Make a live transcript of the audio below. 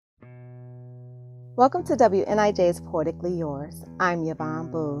Welcome to WNIJ's Poetically Yours. I'm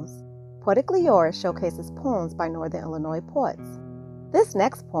Yvonne Booz. Poetically Yours showcases poems by Northern Illinois poets. This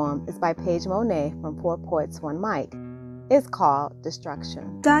next poem is by Paige Monet from Four Poets, One Mic. It's called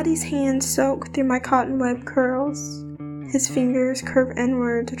Destruction. Daddy's hands soak through my cottonweb curls. His fingers curve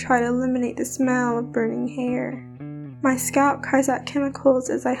inward to try to eliminate the smell of burning hair. My scalp cries out chemicals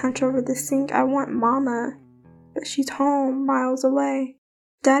as I hunch over the sink. I want Mama, but she's home, miles away.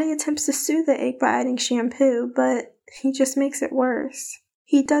 Daddy attempts to soothe the ache by adding shampoo, but he just makes it worse.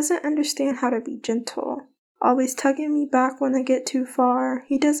 He doesn't understand how to be gentle, always tugging me back when I get too far.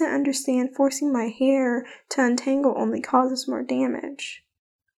 He doesn't understand forcing my hair to untangle only causes more damage.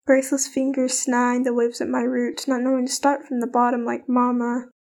 Graceless fingers snag the waves at my roots, not knowing to start from the bottom like Mama.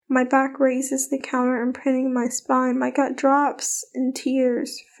 My back raises the counter, imprinting my spine. My gut drops, and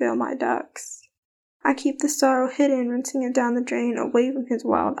tears fill my ducts. I keep the sorrow hidden, rinsing it down the drain, away from his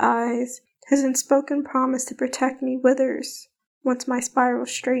wild eyes. His unspoken promise to protect me withers once my spirals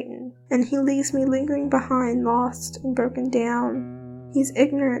straighten, and he leaves me lingering behind, lost and broken down. He's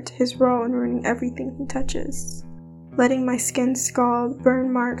ignorant to his role in ruining everything he touches, letting my skin scald,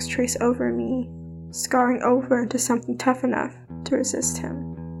 burn marks trace over me, scarring over into something tough enough to resist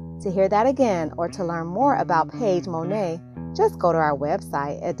him. To hear that again or to learn more about Paige Monet, just go to our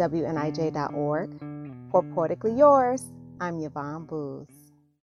website at WNIJ.org. For Poetically Yours, I'm Yvonne Booz.